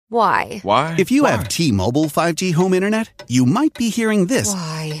Why? Why? If you have T-Mobile 5G home internet, you might be hearing this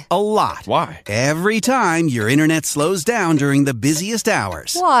Why? a lot. Why? Every time your internet slows down during the busiest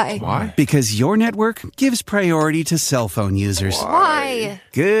hours. Why? Why? Because your network gives priority to cell phone users. Why?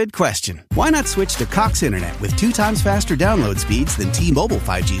 Good question. Why not switch to Cox Internet with 2 times faster download speeds than T-Mobile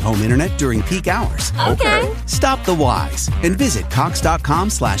 5G home internet during peak hours? Okay. Stop the whys and visit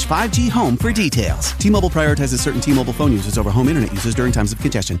cox.com/5G home for details. T-Mobile prioritizes certain T-Mobile phone users over home internet users during times of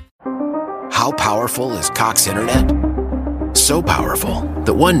congestion. How powerful is Cox Internet? So powerful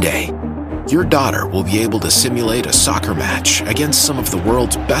that one day, your daughter will be able to simulate a soccer match against some of the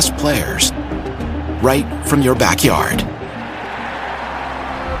world's best players right from your backyard.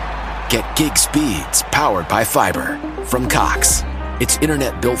 Get gig speeds powered by fiber from Cox. It's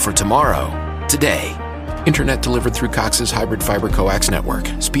internet built for tomorrow, today. Internet delivered through Cox's hybrid fiber coax network.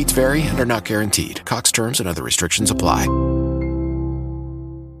 Speeds vary and are not guaranteed. Cox terms and other restrictions apply.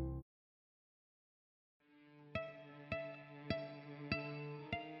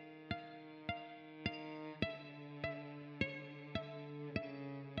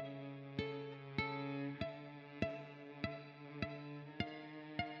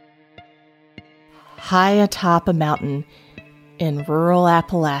 High atop a mountain in rural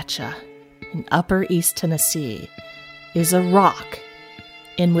Appalachia, in upper East Tennessee, is a rock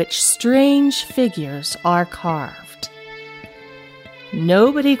in which strange figures are carved.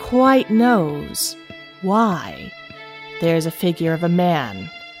 Nobody quite knows why there's a figure of a man,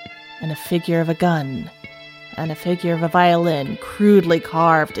 and a figure of a gun, and a figure of a violin crudely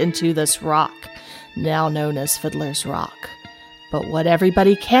carved into this rock, now known as Fiddler's Rock. But what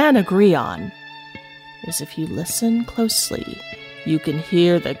everybody can agree on is if you listen closely, you can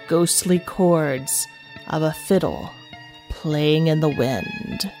hear the ghostly chords of a fiddle playing in the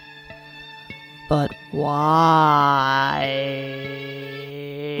wind. But why?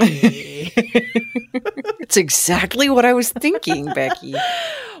 It's exactly what I was thinking, Becky.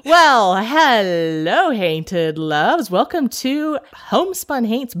 Well, hello, Hainted Loves. Welcome to Homespun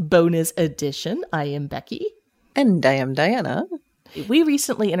Haints Bonus Edition. I am Becky. And I am Diana. We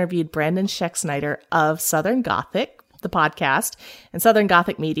recently interviewed Brandon Schexnayder of Southern Gothic, the podcast, and Southern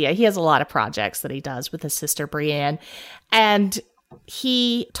Gothic Media. He has a lot of projects that he does with his sister Brienne. And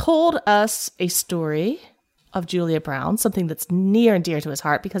he told us a story of Julia Brown, something that's near and dear to his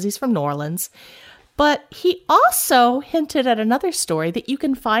heart because he's from New Orleans. But he also hinted at another story that you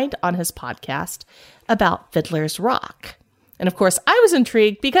can find on his podcast about Fiddler's Rock. And of course, I was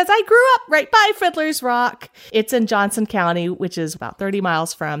intrigued because I grew up right by Fiddler's Rock. It's in Johnson County, which is about 30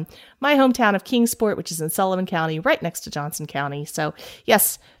 miles from my hometown of Kingsport, which is in Sullivan County, right next to Johnson County. So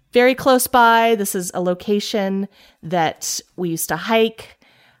yes, very close by. This is a location that we used to hike.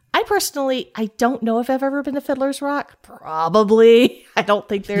 I don't know if I've ever been to Fiddler's Rock. Probably. I don't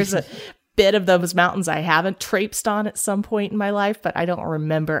think there's a bit of those mountains I haven't traipsed on at some point in my life, but I don't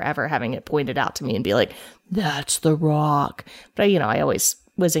remember ever having it pointed out to me and be like, that's the rock. But I always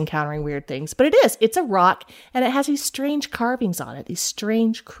was encountering weird things. But it's a rock, and it has these strange carvings on it, these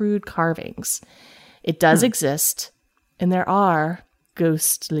strange, crude carvings. It does exist, and there are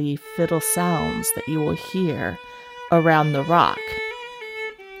ghostly fiddle sounds that you will hear around the rock.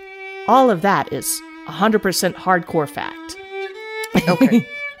 All of that is 100% hardcore fact. Okay.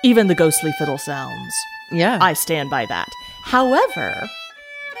 Even the ghostly fiddle sounds. Yeah. I stand by that. However,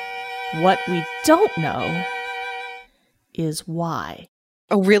 what we don't know is why.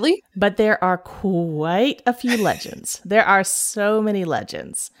 Oh, really? But there are quite a few legends. There are so many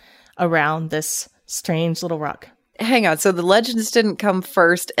legends around this strange little rock. Hang on. So the legends didn't come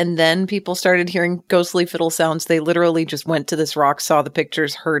first, and then people started hearing ghostly fiddle sounds. They literally just went to this rock, saw the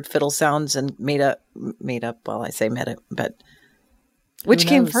pictures, heard fiddle sounds, and made up. Well, I say made up, but which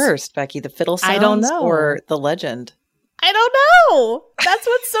came first, Becky? The fiddle sounds I don't know. Or the legend? I don't know. That's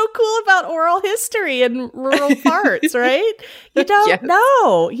what's so cool about oral history in rural parts, right? You don't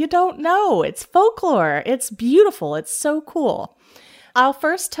know. You don't know. It's folklore. It's beautiful. It's so cool. I'll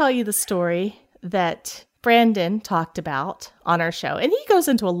first tell you the story that Brandon talked about on our show, and he goes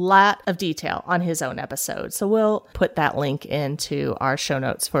into a lot of detail on his own episode. So we'll put that link into our show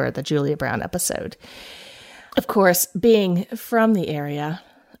notes for the Julia Brown episode. Of course, being from the area,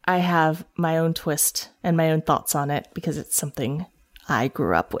 I have my own twist and my own thoughts on it because it's something I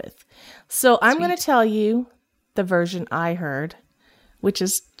grew up with. So I'm going to tell you the version I heard, which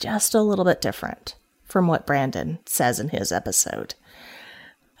is just a little bit different from what Brandon says in his episode.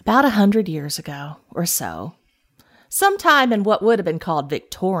 About 100 years ago or so, sometime in what would have been called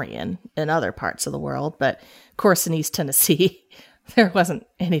Victorian in other parts of the world, but of course in East Tennessee, there wasn't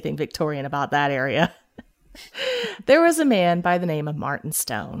anything Victorian about that area. There was a man by the name of Martin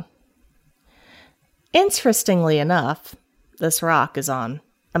Stone. Interestingly enough, this rock is on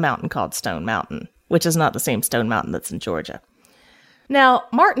a mountain called Stone Mountain, which is not the same Stone Mountain that's in Georgia. Now,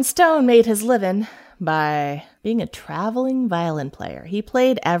 Martin Stone made his living by being a traveling violin player. He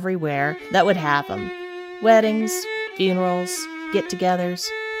played everywhere that would have him. Weddings, funerals, get-togethers,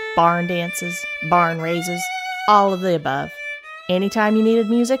 barn dances, barn raises, all of the above. Anytime you needed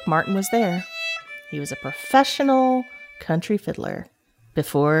music, Martin was there. He was a professional country fiddler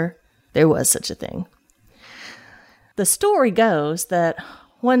before there was such a thing. The story goes that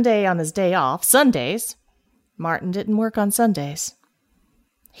one day on his day off, Sundays, Martin didn't work on Sundays.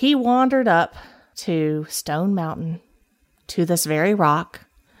 He wandered up to Stone Mountain, to this very rock.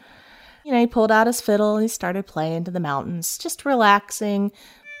 He pulled out his fiddle and he started playing to the mountains, just relaxing,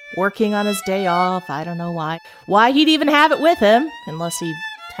 working on his day off. I don't know why. Why he'd even have it with him, unless he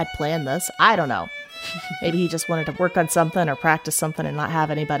had planned this. I don't know. Maybe he just wanted to work on something or practice something and not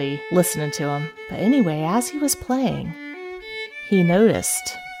have anybody listening to him. But anyway, as he was playing, he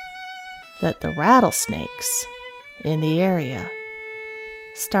noticed that the rattlesnakes in the area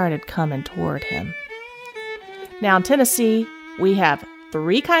started coming toward him. Now in Tennessee, we have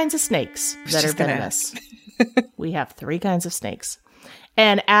 3 kinds of snakes that are venomous. We have 3 kinds of snakes.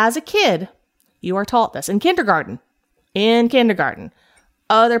 And as a kid, you are taught this in kindergarten.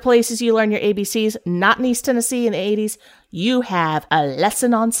 Other places you learn your ABCs, not in East Tennessee in the 80s, you have a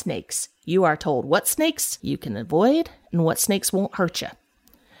lesson on snakes. You are told what snakes you can avoid and what snakes won't hurt you.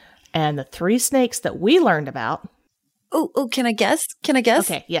 And the 3 snakes that we learned about. Oh, can I guess?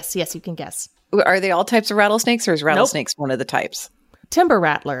 Okay, yes, you can guess. Are they all types of rattlesnakes, or is rattlesnakes one of the types? Timber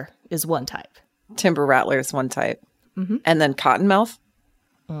rattler is one type. Timber rattler is one type. Mm-hmm. And then cottonmouth?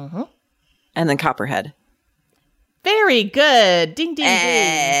 Mm-hmm. And then copperhead. Very good. Ding, ding,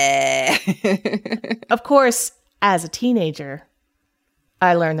 ding. Of course, as a teenager,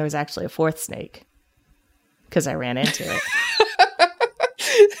 I learned there was actually a 4th snake because I ran into it.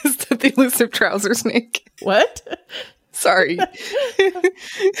 Is that the elusive trouser snake? What? Sorry.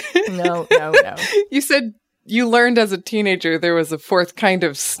 No. You said you learned as a teenager there was a 4th kind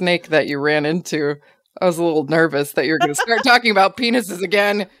of snake that you ran into. I was a little nervous that you were going to start talking about penises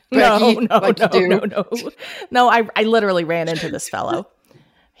again. No. No, I literally ran into this fellow.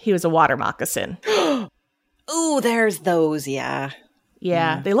 He was a water moccasin. Ooh, there's those, yeah.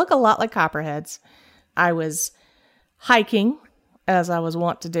 Yeah, they look a lot like copperheads. I was hiking, as I was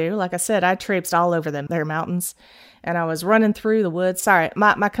wont to do. Like I said, I traipsed all over their mountains, and I was running through the woods. Sorry,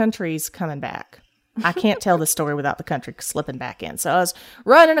 my country's coming back. I can't tell the story without the country slipping back in. So I was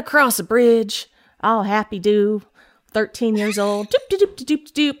running across a bridge, all happy-do, 13 years old,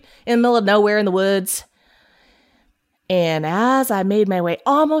 doop, in the middle of nowhere in the woods. And as I made my way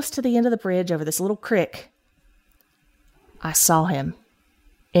almost to the end of the bridge over this little creek, I saw him,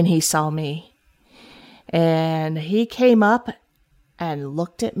 and he saw me. And he came up and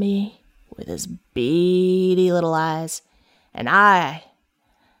looked at me with his beady little eyes. And I,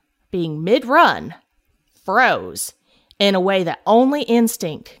 being mid-run, froze in a way that only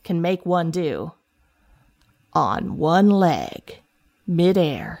instinct can make one do. On one leg,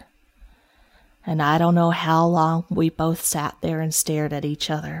 mid-air. And I don't know how long we both sat there and stared at each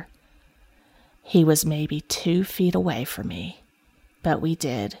other. He was maybe 2 feet away from me, but we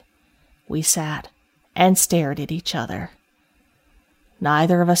did. We sat and stared at each other,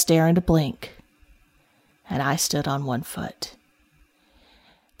 neither of us daring to blink, and I stood on 1 foot.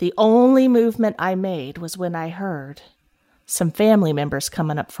 The only movement I made was when I heard some family members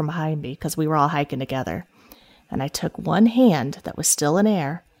coming up from behind me because we were all hiking together. And I took one hand that was still in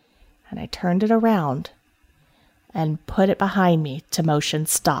air, and I turned it around and put it behind me to motion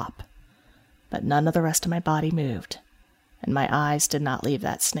stop. But none of the rest of my body moved, and my eyes did not leave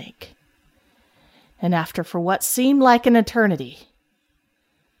that snake. And after for what seemed like an eternity,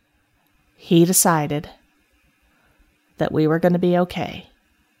 he decided that we were going to be okay.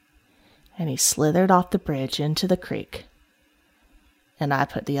 And he slithered off the bridge into the creek, and I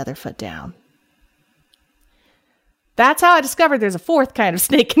put the other foot down. That's how I discovered there's a 4th kind of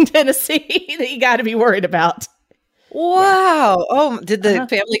snake in Tennessee that you got to be worried about. Wow. Oh, did the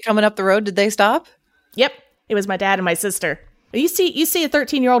family coming up the road, did they stop? Yep. It was my dad and my sister. You see a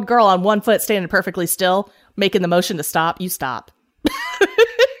 13-year-old girl on 1 foot standing perfectly still, making the motion to stop, you stop.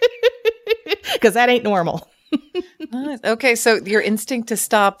 Because that ain't normal. Okay, so your instinct to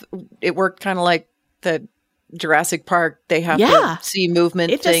stop, it worked kind of like the Jurassic Park. They have to see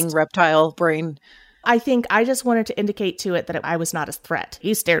movement reptile brain. I think I just wanted to indicate to it that I was not a threat.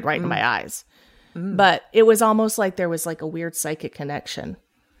 He stared right into my eyes. But it was almost like there was like a weird psychic connection.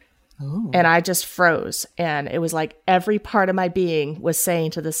 Ooh. And I just froze. And it was like every part of my being was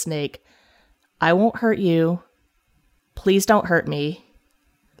saying to the snake, I won't hurt you. Please don't hurt me.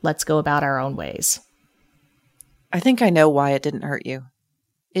 Let's go about our own ways. I think I know why it didn't hurt you.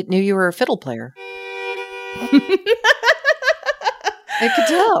 It knew you were a fiddle player. It could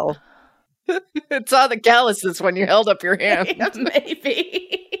tell. It saw the calluses when you held up your hand. Yeah,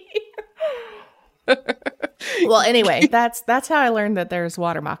 maybe. Well, anyway, that's how I learned that there's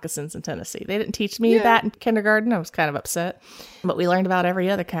water moccasins in Tennessee. They didn't teach me that in kindergarten. I was kind of upset. But we learned about every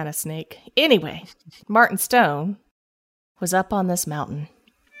other kind of snake. Anyway, Martin Stone was up on this mountain,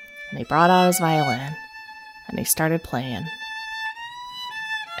 and he brought out his violin, and he started playing.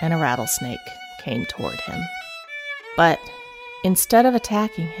 And a rattlesnake came toward him. But instead of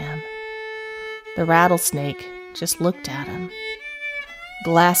attacking him, the rattlesnake just looked at him,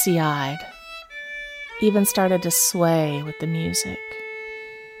 glassy-eyed, even started to sway with the music.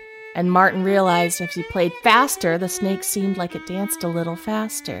 And Martin realized if he played faster, the snake seemed like it danced a little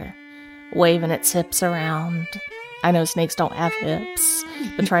faster, waving its hips around. I know snakes don't have hips,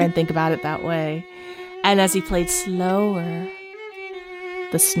 but try and think about it that way. And as he played slower,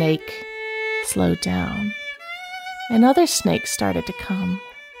 the snake slowed down. And other snakes started to come.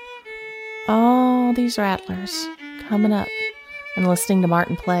 All these rattlers coming up and listening to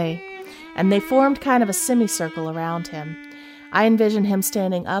Martin play. And they formed kind of a semicircle around him. I envision him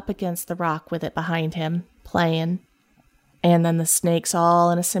standing up against the rock with it behind him, playing. And then the snakes all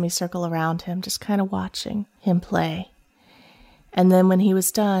in a semicircle around him, just kind of watching him play. And then when he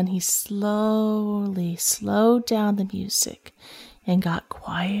was done, he slowly slowed down the music and got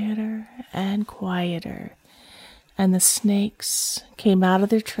quieter and quieter. And the snakes came out of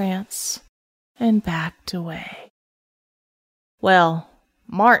their trance and backed away. Well,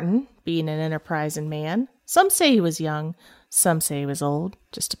 Martin, being an enterprising man, some say he was young, some say he was old,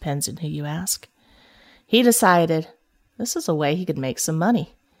 just depends on who you ask. He decided this is a way he could make some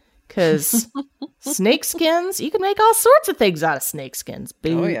money. Because snake skins, you can make all sorts of things out of snake skins.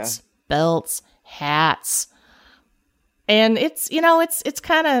 Boots, belts, hats. And it's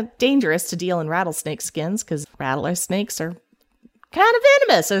kind of dangerous to deal in rattlesnake skins because rattler snakes are kind of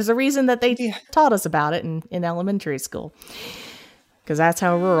venomous. There's a reason that they taught us about it in elementary school. Because that's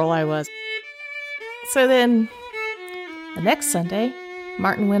how rural I was. So then, the next Sunday,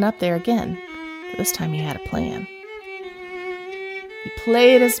 Martin went up there again. But this time he had a plan. He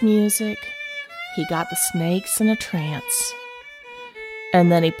played his music. He got the snakes in a trance.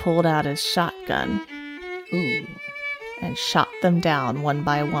 And then he pulled out his shotgun. Ooh. And shot them down one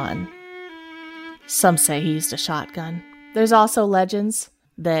by one. Some say he used a shotgun. There's also legends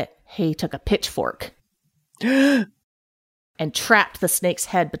that he took a pitchfork and trapped the snake's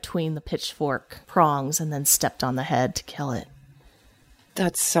head between the pitchfork prongs and then stepped on the head to kill it.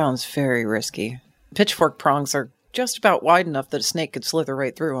 That sounds very risky. Pitchfork prongs are just about wide enough that a snake could slither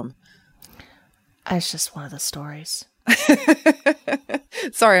right through them. It's just one of the stories.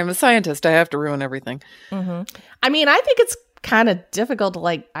 Sorry, I'm a scientist. I have to ruin everything. Mm-hmm. I mean, I think it's kind of difficult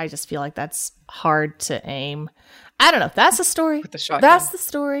to I just feel like that's hard to aim. I don't know. That's the story. With the shotgun. That's the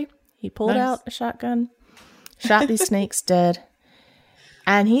story. He pulled out a shotgun, shot these snakes dead.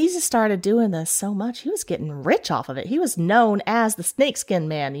 And he just started doing this so much. He was getting rich off of it. He was known as the snakeskin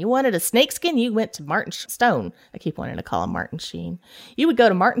man. You wanted a snakeskin, you went to Martin Stone. I keep wanting to call him Martin Sheen. You would go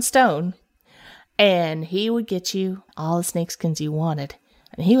to Martin Stone, and he would get you all the snakeskins you wanted.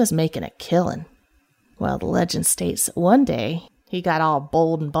 And he was making a killing. Well, the legend states that one day, he got all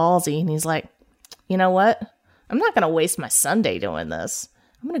bold and ballsy, and he's like, you know what? I'm not going to waste my Sunday doing this.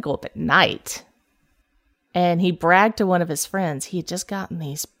 I'm going to go up at night. And he bragged to one of his friends. He had just gotten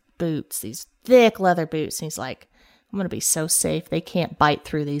these boots, these thick leather boots. And he's like, I'm going to be so safe. They can't bite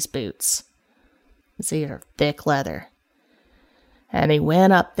through these boots. These are thick leather. And he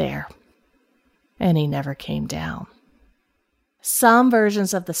went up there. And he never came down. Some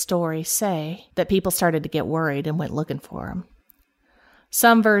versions of the story say that people started to get worried and went looking for him.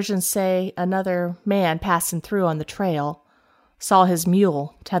 Some versions say another man passing through on the trail saw his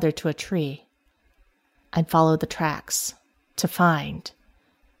mule tethered to a tree and followed the tracks to find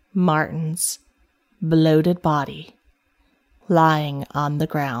Martin's bloated body lying on the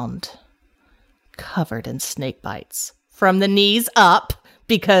ground, covered in snake bites from the knees up,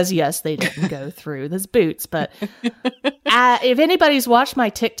 because yes, they didn't go through his boots. But if anybody's watched my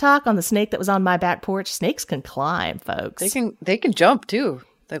TikTok on the snake that was on my back porch, snakes can climb, folks. They can jump too.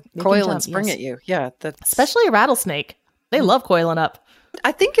 They coil and spring at you. Yeah, especially a rattlesnake. They love coiling up.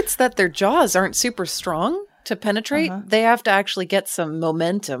 I think it's that their jaws aren't super strong to penetrate. They have to actually get some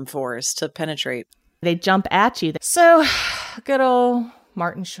momentum force to penetrate. They jump at you. So, good old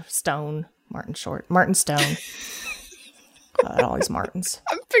Martin Stone. God, always Martins.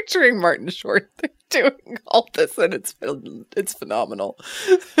 I'm picturing Martin Short doing all this, and it's phenomenal.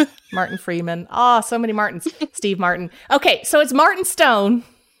 Martin Freeman. Oh, so many Martins. Steve Martin. Okay, so it's Martin Stone,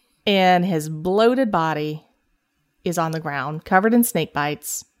 and his bloated body is on the ground, covered in snake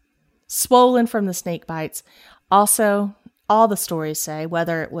bites, swollen from the snake bites. Also, all the stories say,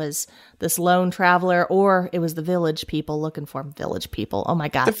 whether it was this lone traveler or it was the village people looking for him. Village people. Oh my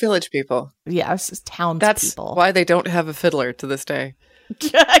God. The village people. Yeah, it's just townspeople. That's why they don't have a fiddler to this day.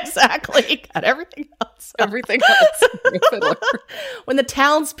 Yeah, exactly. Got everything else. Everything else. Fiddler. When the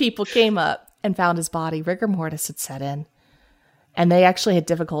townspeople came up and found his body, rigor mortis had set in. And they actually had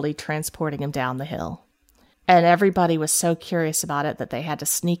difficulty transporting him down the hill. And everybody was so curious about it that they had to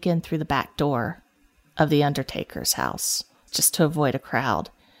sneak in through the back door of the undertaker's house just to avoid a crowd.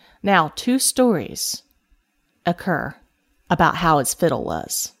 Now, 2 stories occur about how his fiddle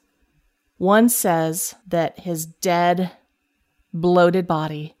was. One says that his dead, bloated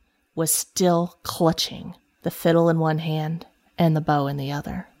body was still clutching the fiddle in one hand and the bow in the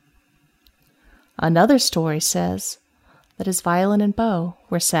other. Another story says that his violin and bow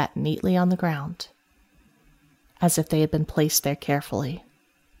were set neatly on the ground, as if they had been placed there carefully.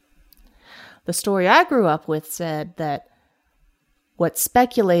 The story I grew up with said that what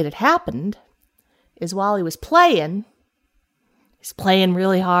speculated happened is while he was playing, he's playing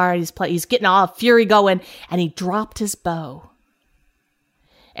really hard, he's getting all fury going, and he dropped his bow.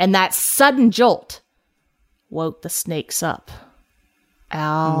 And that sudden jolt woke the snakes up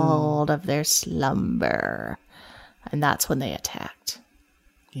out of their slumber. And that's when they attacked.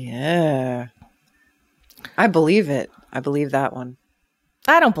 Yeah. I believe it. I believe that one.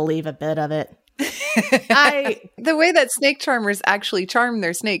 I don't believe a bit of it. The way that snake charmers actually charm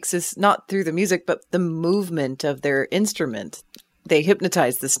their snakes is not through the music, but the movement of their instrument. They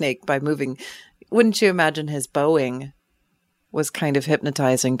hypnotize the snake by moving. Wouldn't you imagine his bowing was kind of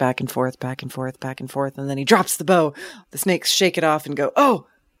hypnotizing back and forth, back and forth, back and forth, and then he drops the bow. The snakes shake it off and go, "Oh,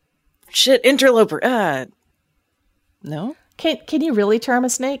 shit, interloper." No? Can you really charm a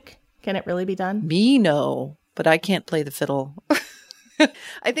snake? Can it really be done? Me, no, but I can't play the fiddle.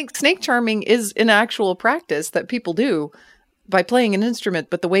 I think snake charming is an actual practice that people do by playing an instrument,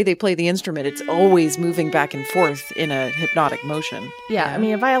 but the way they play the instrument, it's always moving back and forth in a hypnotic motion. Yeah, I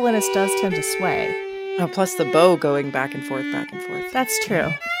mean, a violinist does tend to sway. Oh, plus the bow going back and forth, back and forth. That's true.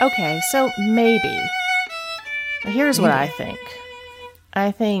 Okay, so maybe. Here's what I think.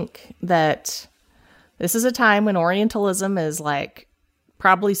 I think that this is a time when Orientalism is like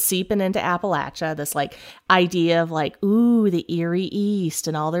probably seeping into Appalachia, this like idea of like, ooh, the Erie East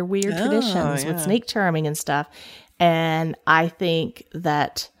and all their weird traditions with snake charming and stuff. And I think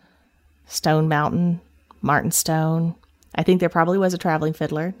that Stone Mountain, Martin Stone, I think there probably was a traveling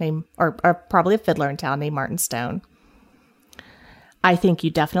fiddler named, or probably a fiddler in town named Martin Stone. I think you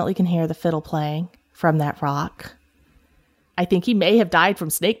definitely can hear the fiddle playing from that rock. I think he may have died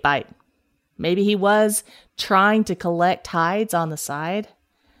from snake bite. Maybe he was trying to collect hides on the side,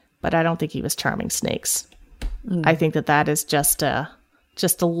 but I don't think he was charming snakes. I think that is just a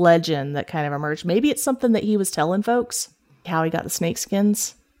legend that kind of emerged. Maybe it's something that he was telling folks, how he got the snake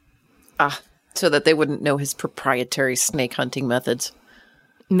skins. So that they wouldn't know his proprietary snake hunting methods.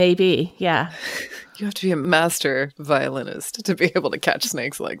 Maybe, yeah. You have to be a master violinist to be able to catch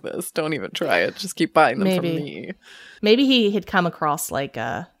snakes like this. Don't even try it. Just keep buying them from me. Maybe he had come across like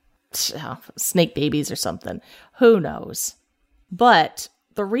snake babies or something. Who knows? But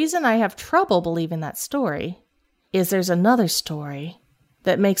the reason I have trouble believing that story is there's another story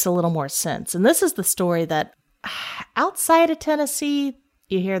that makes a little more sense. And this is the story that outside of Tennessee,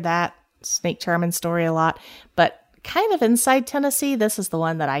 you hear that snake charming story a lot, but kind of inside Tennessee, this is the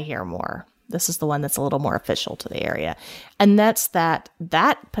one that I hear more. This is the one that's a little more official to the area. And that's that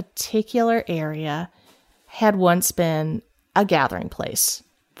particular area had once been a gathering place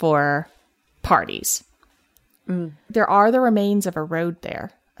for parties. There are the remains of a road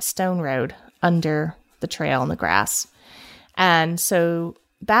there, a stone road under the trail in the grass. And so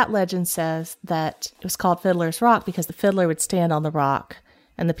that legend says that it was called Fiddler's Rock because the fiddler would stand on the rock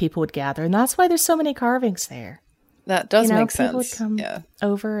and the people would gather. And that's why there's so many carvings there. That does make people sense. Would come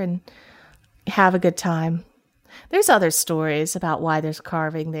over and have a good time. There's other stories about why there's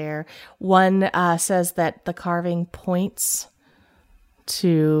carving there. One says that the carving points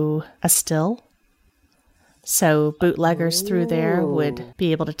to a still. So bootleggers through there would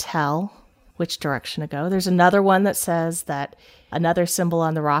be able to tell which direction to go. There's another one that says that another symbol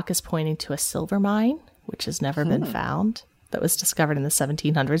on the rock is pointing to a silver mine, which has never been found, that was discovered in the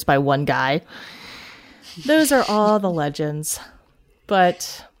 1700s by one guy. Those are all the legends.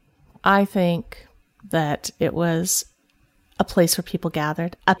 But I think that it was a place where people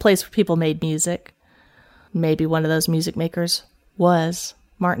gathered, a place where people made music. Maybe one of those music makers was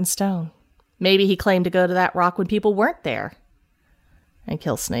Martin Stone. Maybe he claimed to go to that rock when people weren't there and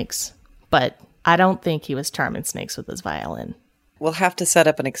kill snakes. But I don't think he was charming snakes with his violin. We'll have to set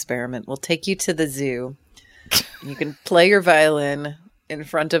up an experiment. We'll take you to the zoo. You can play your violin in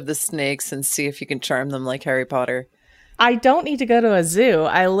front of the snakes and see if you can charm them like Harry Potter. I don't need to go to a zoo.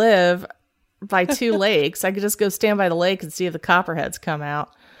 I live by 2 lakes. I could just go stand by the lake and see if the copperheads come out.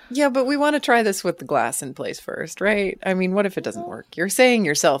 Yeah, but we want to try this with the glass in place first, right? I mean, what if it doesn't work? You're saying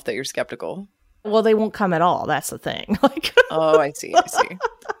yourself that you're skeptical. Well, they won't come at all. That's the thing. Oh, I see.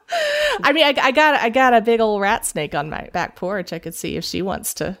 I mean, I got a big old rat snake on my back porch. I could see if she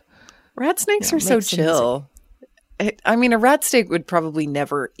wants to. Rat snakes are so chill. I mean, a rat snake would probably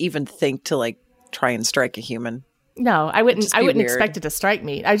never even think to like try and strike a human. No, I wouldn't. I wouldn't weird. expect it to strike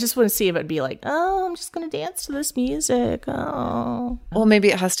me. I just want to see if it'd be like, oh, I'm just going to dance to this music. Oh, well, maybe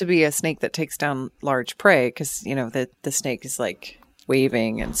it has to be a snake that takes down large prey because you know the snake is like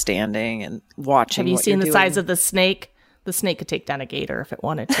waving and standing and watching. Have you seen the doing. size of the snake? The snake could take down a gator if it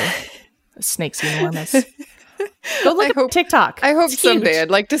wanted to. The snake's enormous. Go look at TikTok. I hope it's someday huge.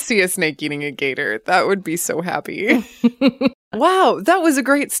 I'd like to see a snake eating a gator. That would be so happy. Wow, that was a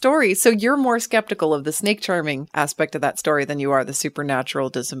great story. So you're more skeptical of the snake charming aspect of that story than you are the supernatural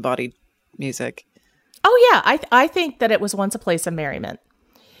disembodied music. Oh, yeah. I think that it was once a place of merriment.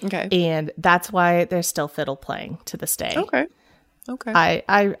 Okay. And that's why there's still fiddle playing to this day. Okay.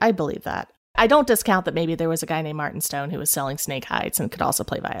 I believe that. I don't discount that maybe there was a guy named Martin Stone who was selling snake hides and could also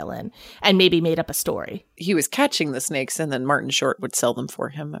play violin and maybe made up a story. He was catching the snakes and then Martin Short would sell them for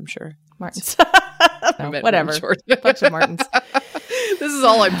him, I'm sure. Martin's. No, whatever. Bunch of Martins. This is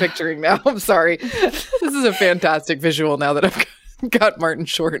all I'm picturing now. I'm sorry. This is a fantastic visual now that I've got Martin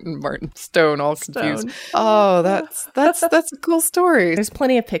Short and Martin Stone all confused. Oh, that's a cool story. There's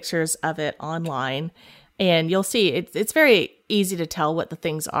plenty of pictures of it online. And you'll see it's very easy to tell what the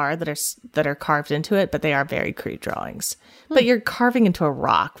things are that are carved into it, but they are very crude drawings. But you're carving into a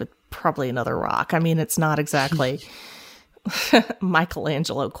rock with probably another rock. I mean, it's not exactly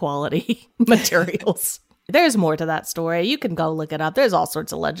Michelangelo quality materials. There's more to that story. You can go look it up. There's all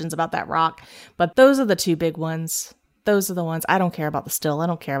sorts of legends about that rock, but those are the 2 big ones. Those are the ones. I don't care about the still. I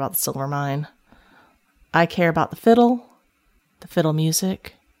don't care about the silver mine. I care about the fiddle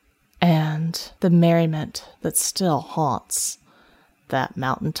music, and the merriment that still haunts that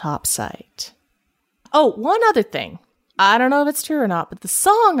mountaintop site. Oh, one other thing. I don't know if it's true or not, but the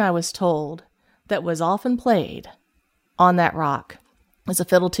song I was told that was often played on that rock was a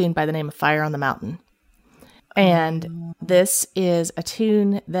fiddle tune by the name of Fire on the Mountain. And this is a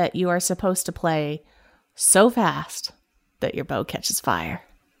tune that you are supposed to play so fast that your bow catches fire.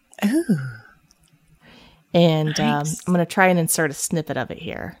 Ooh. And Nice. I'm going to try and insert a snippet of it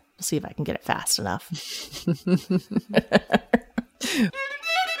here. We'll see if I can get it fast enough.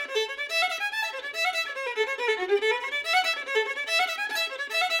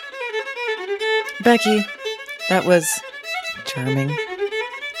 Becky, that was charming.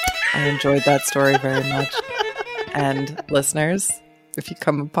 I enjoyed that story very much. And listeners, if you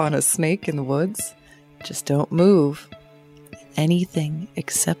come upon a snake in the woods, just don't move anything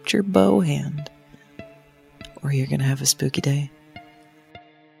except your bow hand, or you're going to have a spooky day.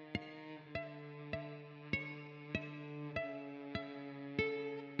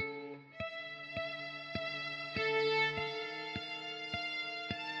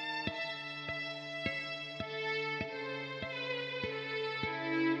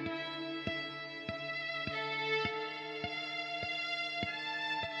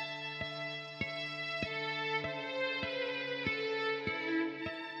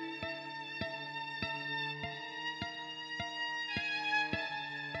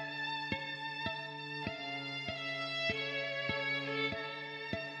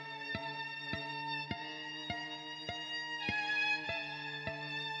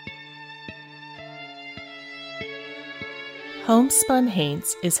 Homespun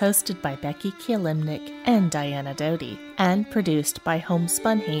Haints is hosted by Becky Kielimnik and Diana Doty, and produced by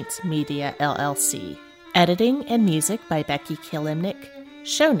Homespun Haints Media LLC. Editing and music by Becky Kielimnik.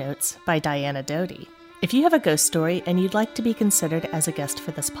 Show notes by Diana Doty. If you have a ghost story and you'd like to be considered as a guest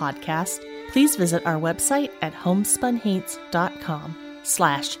for this podcast, please visit our website at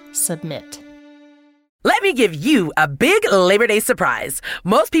homespunhaints.com/submit. Let me give you a big Labor Day surprise.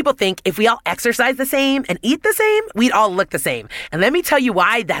 Most people think if we all exercise the same and eat the same, we'd all look the same. And let me tell you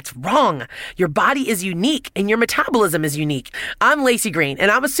why that's wrong. Your body is unique and your metabolism is unique. I'm Lacey Green and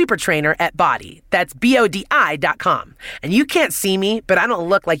I'm a super trainer at Body. That's BODI.com. And you can't see me, but I don't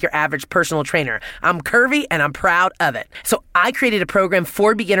look like your average personal trainer. I'm curvy and I'm proud of it. So I created a program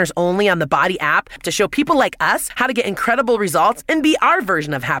for beginners only on the Body app to show people like us how to get incredible results and be our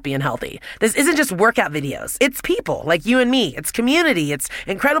version of happy and healthy. This isn't just workout videos. It's people like you and me. It's community. It's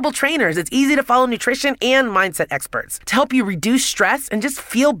incredible trainers. It's easy to follow nutrition and mindset experts to help you reduce stress and just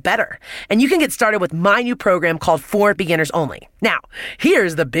feel better. And you can get started with my new program called For Beginners Only. Now,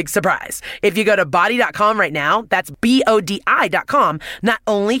 here's the big surprise. If you go to body.com right now, that's BODI.com, not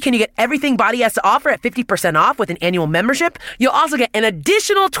only can you get everything Body has to offer at 50% off with an annual membership, you'll also get an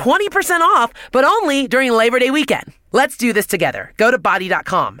additional 20% off, but only during Labor Day weekend. Let's do this together. Go to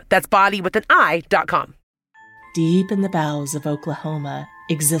body.com. That's body with an I.com. Deep in the bowels of Oklahoma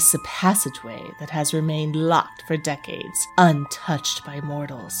exists a passageway that has remained locked for decades, untouched by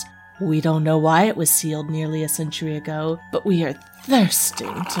mortals. We don't know why it was sealed nearly a century ago, but we are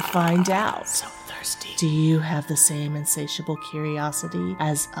thirsting to find out. So thirsty. Do you have the same insatiable curiosity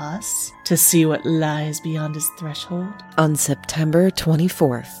as us to see what lies beyond his threshold? On September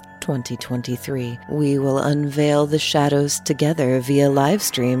 24th, 2023, we will unveil the shadows together via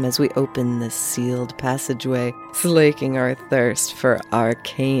livestream as we open this sealed passageway, slaking our thirst for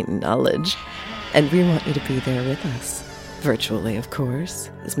arcane knowledge. And we want you to be there with us. Virtually, of course.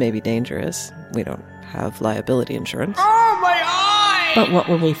 This may be dangerous. We don't have liability insurance. Oh, my eye! But what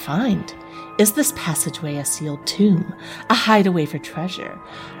will we find? Is this passageway a sealed tomb, a hideaway for treasure,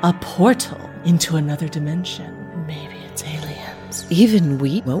 a portal into another dimension? Maybe it's aliens. Even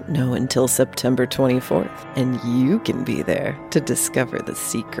we won't know until September 24th, and you can be there to discover the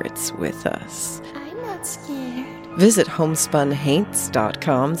secrets with us. I'm not scared. Visit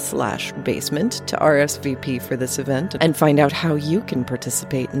homespunhaints.com/basement to RSVP for this event and find out how you can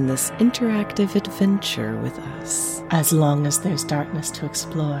participate in this interactive adventure with us. As long as there's darkness to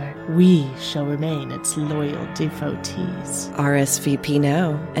explore, we shall remain its loyal devotees. RSVP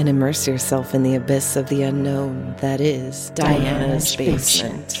now and immerse yourself in the abyss of the unknown that is Diana's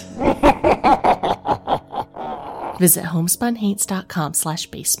Basement. Visit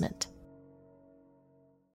homespunhaints.com/basement.